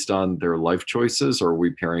based on their life choices, or are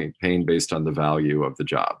we paying based on the value of the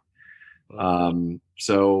job?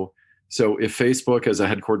 So if Facebook, as a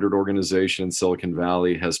headquartered organization in Silicon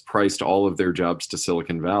Valley, has priced all of their jobs to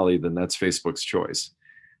Silicon Valley, then that's Facebook's choice.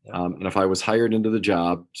 And if I was hired into the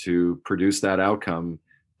job to produce that outcome,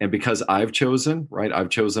 and because I've chosen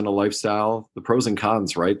a lifestyle, the pros and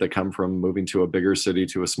cons, right, that come from moving to a bigger city,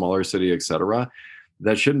 to a smaller city, et cetera,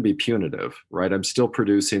 that shouldn't be punitive, right? I'm still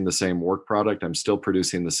producing the same work product. I'm still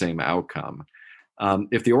producing the same outcome.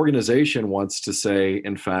 If the organization wants to say,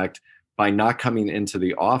 in fact, by not coming into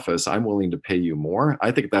the office, I'm willing to pay you more, I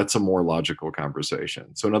think that's a more logical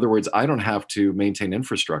conversation. So in other words, I don't have to maintain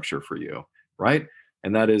infrastructure for you, right?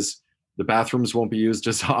 And that is, the bathrooms won't be used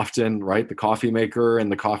as often, right? The coffee maker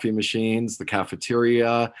and the coffee machines, the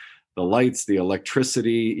cafeteria, the lights, the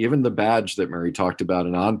electricity, even the badge that Mary talked about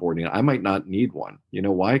in onboarding, I might not need one. You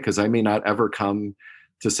know why? Because I may not ever come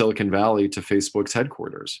to Silicon Valley to Facebook's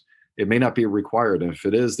headquarters. It may not be required. And if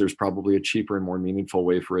it is, there's probably a cheaper and more meaningful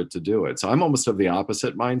way for it to do it. So I'm almost of the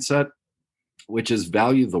opposite mindset, which is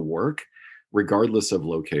value the work regardless of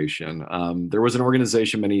location. There was an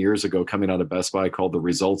organization many years ago coming out of Best Buy called the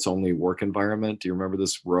Results Only Work Environment. Do you remember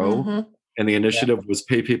this row? And the initiative was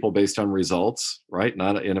pay people based on results, right?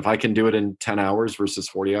 And if I can do it in 10 hours versus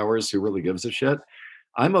 40 hours, who really gives a shit?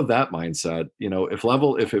 I'm of that mindset. You know, if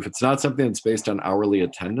it's not something that's based on hourly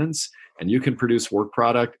attendance and you can produce work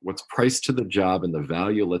product, what's priced to the job and the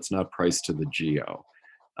value, let's not price to the geo.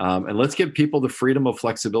 And let's give people the freedom of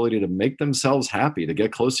flexibility to make themselves happy, to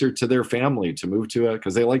get closer to their family, to move to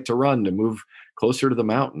because they like to run, to move closer to the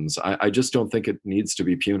mountains. I just don't think it needs to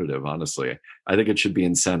be punitive, honestly. I think it should be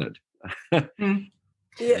incented.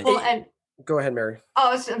 Yeah, well, and go ahead, Mary.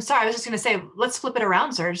 Oh, I'm sorry. I was just going to say, let's flip it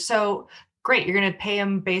around, Serge. So great. You're going to pay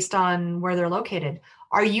them based on where they're located.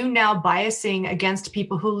 Are you now biasing against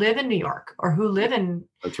people who live in New York or who live in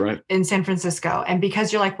That's right. in San Francisco? And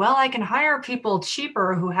because you're like, well, I can hire people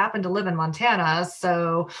cheaper who happen to live in Montana,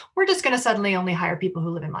 so we're just going to suddenly only hire people who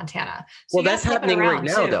live in Montana. So well, that's happening right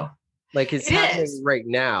now, though. Like it's happening is. right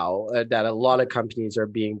now that a lot of companies are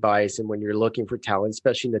being biased. And when you're looking for talent,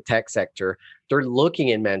 especially in the tech sector, they're looking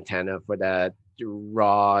in Montana for that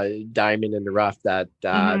raw diamond in the rough that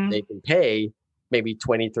they can pay maybe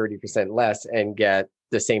 20, 30% less and get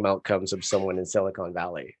the same outcomes of someone in Silicon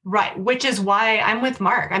Valley. Right. Which is why I'm with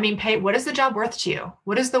Mark. I mean, what is the job worth to you?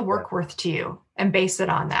 What is the work worth to you? And base it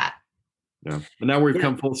on that. Yeah. But now we've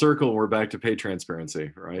come full circle. We're back to pay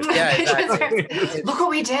transparency, right? Yeah, exactly. Look what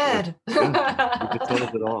we did. We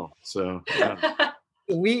told it all. So yeah.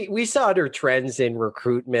 We saw other trends in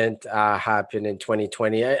recruitment happen in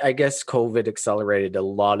 2020. I guess COVID accelerated a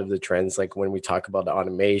lot of the trends, like when we talk about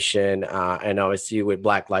automation and obviously with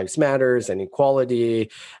Black Lives Matters and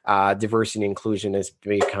equality, diversity and inclusion has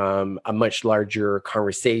become a much larger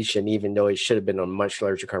conversation, even though it should have been a much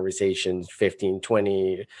larger conversation 15,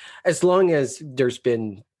 20, as long as there's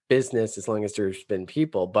been business as long as there's been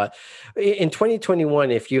people. But in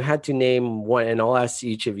 2021, if you had to name one, and I'll ask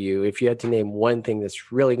each of you, if you had to name one thing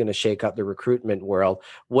that's really going to shake up the recruitment world,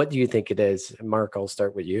 what do you think it is? Mark, I'll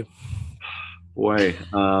start with you. Boy,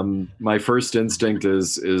 my first instinct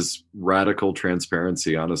is radical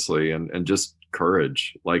transparency, honestly, and just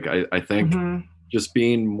courage. Like I think just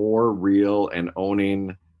being more real and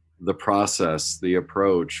owning the process, the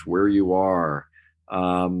approach, where you are.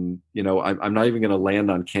 I'm not even going to land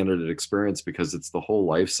on candidate experience because it's the whole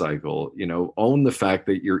life cycle. Own the fact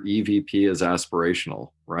that your EVP is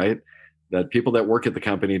aspirational, right? That people that work at the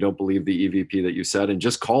company don't believe the EVP that you set, and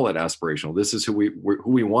just call it aspirational. This is who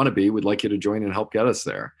we want to be. We'd like you to join and help get us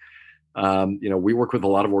there. We work with a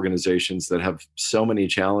lot of organizations that have so many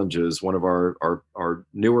challenges. One of our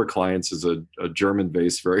newer clients is a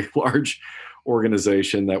German-based, very large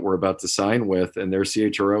organization that we're about to sign with, and their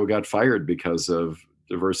CHRO got fired because of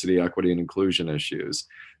diversity, equity, and inclusion issues.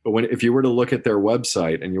 But if you were to look at their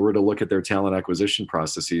website and you were to look at their talent acquisition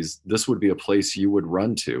processes, this would be a place you would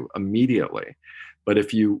run to immediately. But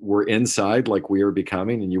if you were inside, like we are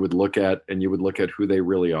becoming, and you would look at who they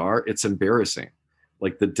really are, it's embarrassing.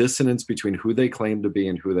 Like the dissonance between who they claim to be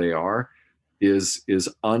and who they are is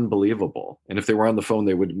unbelievable. And if they were on the phone,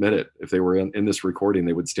 they would admit it. If they were in this recording,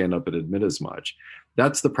 they would stand up and admit as much.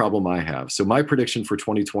 That's the problem I have. So my prediction for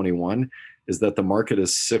 2021 is that the market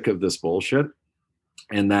is sick of this bullshit,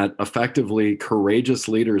 and that effectively courageous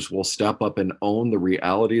leaders will step up and own the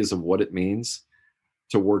realities of what it means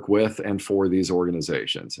to work with and for these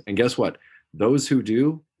organizations. And guess what? Those who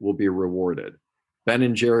do will be rewarded.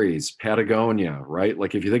 Ben & Jerry's, Patagonia, right?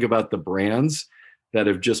 Like if you think about the brands that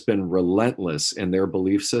have just been relentless in their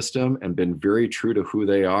belief system and been very true to who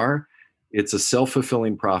they are, it's a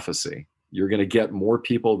self-fulfilling prophecy. You're going to get more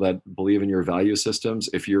people that believe in your value systems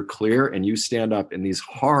if you're clear and you stand up in these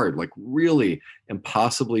hard, like really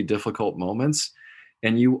impossibly difficult moments,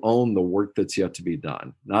 and you own the work that's yet to be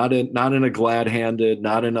done. Not in a glad-handed,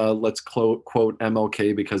 not in a let's quote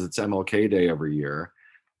MLK because it's MLK Day every year.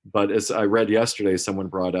 But as I read yesterday, someone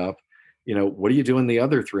brought up, what do you do in the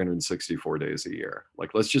other 364 days a year?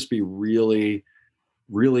 Like, let's just be really,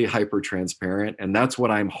 really hyper transparent. And that's what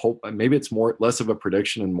I'm hoping. Maybe it's less of a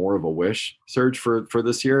prediction and more of a wish, Serge, for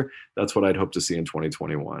this year. That's what I'd hope to see in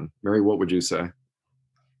 2021. Mary, what would you say?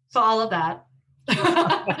 So all of that.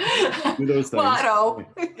 Do those things.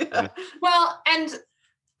 Well, and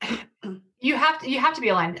you have to be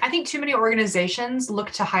aligned. I think too many organizations look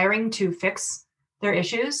to hiring to fix their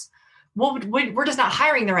issues. Well, we're just not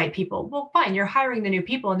hiring the right people. Well, fine, you're hiring the new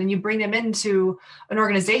people, and then you bring them into an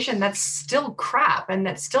organization that's still crap and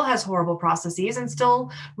that still has horrible processes and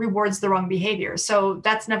still rewards the wrong behavior. So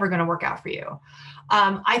that's never going to work out for you.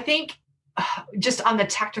 I think just on the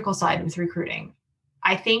tactical side with recruiting,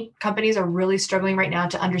 I think companies are really struggling right now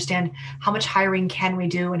to understand how much hiring can we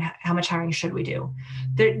do and how much hiring should we do.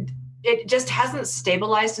 It just hasn't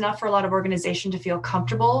stabilized enough for a lot of organizations to feel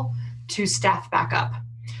comfortable to staff back up.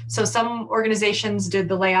 So some organizations did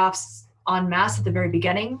the layoffs en masse at the very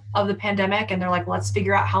beginning of the pandemic, and they're like, let's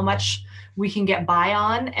figure out how much we can get by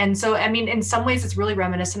on. And so, I mean, in some ways, it's really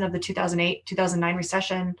reminiscent of the 2008, 2009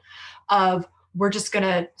 recession of we're just going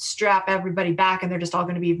to strap everybody back and they're just all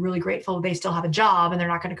going to be really grateful they still have a job and they're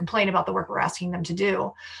not going to complain about the work we're asking them to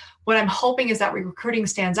do. What I'm hoping is that recruiting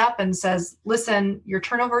stands up and says, listen, your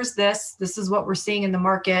turnover is this is what we're seeing in the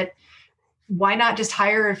market. Why not just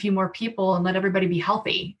hire a few more people and let everybody be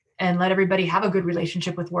healthy and let everybody have a good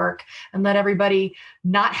relationship with work and let everybody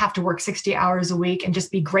not have to work 60 hours a week and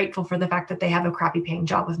just be grateful for the fact that they have a crappy paying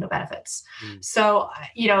job with no benefits. So,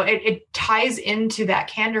 it ties into that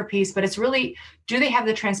candor piece, but it's really, do they have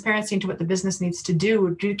the transparency into what the business needs to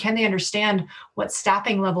do? Can they understand what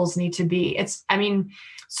staffing levels need to be?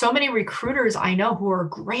 So many recruiters I know who are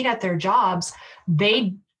great at their jobs,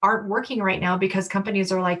 they aren't working right now because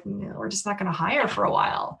companies are like, we're just not going to hire for a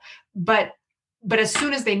while. But as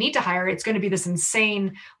soon as they need to hire, it's going to be this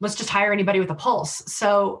insane, let's just hire anybody with a pulse.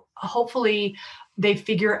 So hopefully they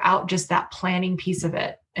figure out just that planning piece of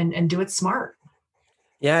it and do it smart.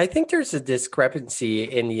 Yeah, I think there's a discrepancy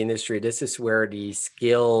in the industry. This is where the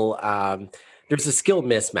skill, there's a skill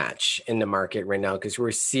mismatch in the market right now, because we're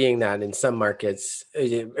seeing that in some markets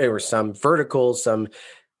or some verticals,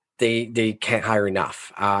 they can't hire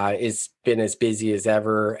enough. It's been as busy as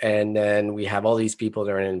ever. And then we have all these people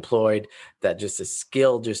that are unemployed, that just the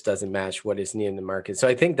skill just doesn't match what is needed in the market. So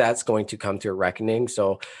I think that's going to come to a reckoning.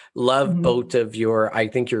 So love both of I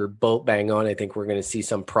think you're both bang on. I think we're going to see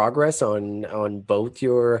some progress on both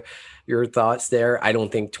your thoughts there. I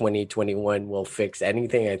don't think 2021 will fix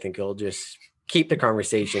anything. I think it'll just keep the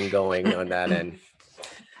conversation going on that end.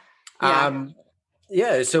 Yeah.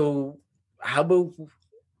 Yeah. So how about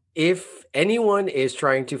if anyone is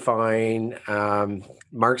trying to find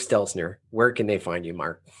Mark Stelzner, where can they find you,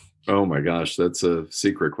 Mark? Oh my gosh, that's a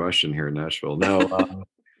secret question here in Nashville. No,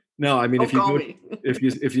 no. I mean, Don't call me.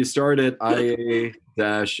 if you start at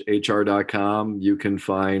ia-hr.com, you can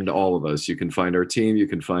find all of us. You can find our team. You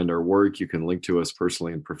can find our work. You can link to us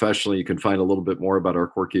personally and professionally. You can find a little bit more about our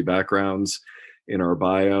quirky backgrounds in our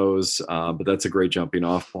bios. But that's a great jumping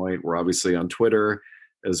off point. We're obviously on Twitter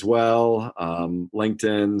as well,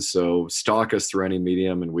 LinkedIn. So stalk us through any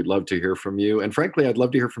medium, and we'd love to hear from you. And frankly, I'd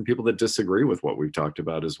love to hear from people that disagree with what we've talked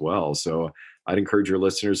about as well. So I'd encourage your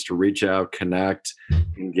listeners to reach out, connect,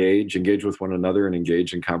 engage with one another, and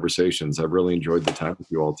engage in conversations. I've really enjoyed the time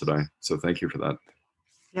with you all today. So thank you for that.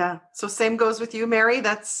 Yeah. So same goes with you, Mary.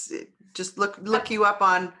 That's just look you up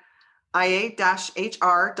on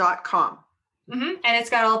ia-hr.com. And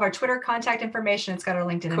it's got all of our Twitter contact information. It's got our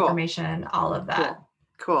LinkedIn information, all of that.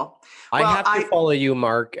 Cool. I have to follow you,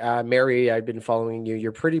 Mark. Mary, I've been following you.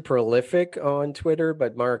 You're pretty prolific on Twitter,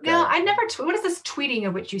 but Mark. No, I never. What is this tweeting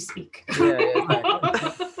of which you speak?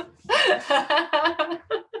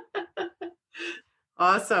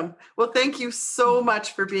 Awesome. Well, thank you so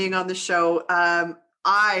much for being on the show.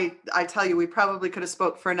 I tell you, we probably could have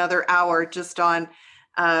spoke for another hour just on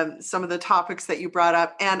some of the topics that you brought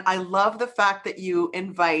up. And I love the fact that you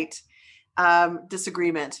invite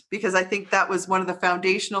disagreement, because I think that was one of the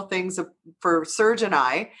foundational things for Serge and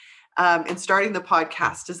I in starting the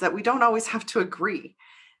podcast, is that we don't always have to agree,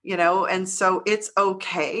 and so it's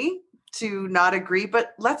okay to not agree,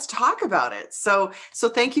 but let's talk about it. So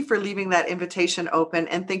thank you for leaving that invitation open,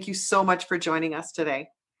 and thank you so much for joining us today.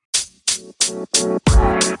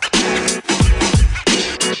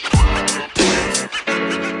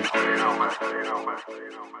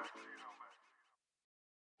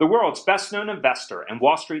 The world's best-known investor and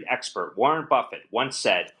Wall Street expert Warren Buffett once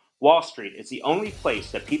said, "Wall Street is the only place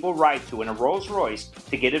that people ride to in a Rolls-Royce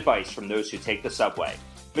to get advice from those who take the subway."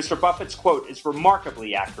 Mr. Buffett's quote is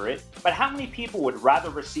remarkably accurate, but how many people would rather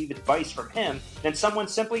receive advice from him than someone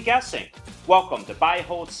simply guessing? Welcome to Buy,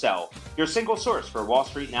 Hold, Sell, your single source for Wall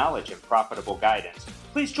Street knowledge and profitable guidance.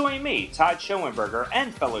 Please join me, Todd Schoenberger,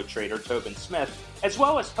 and fellow trader Tobin Smith, as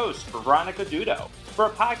well as host Veronica Dudo, for a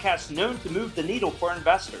podcast known to move the needle for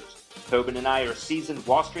investors. Tobin and I are seasoned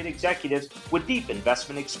Wall Street executives with deep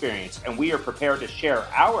investment experience, and we are prepared to share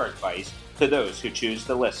our advice to those who choose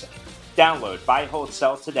to listen. Download Buy, Hold,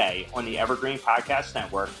 Sell today on the Evergreen Podcast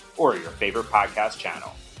Network or your favorite podcast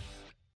channel.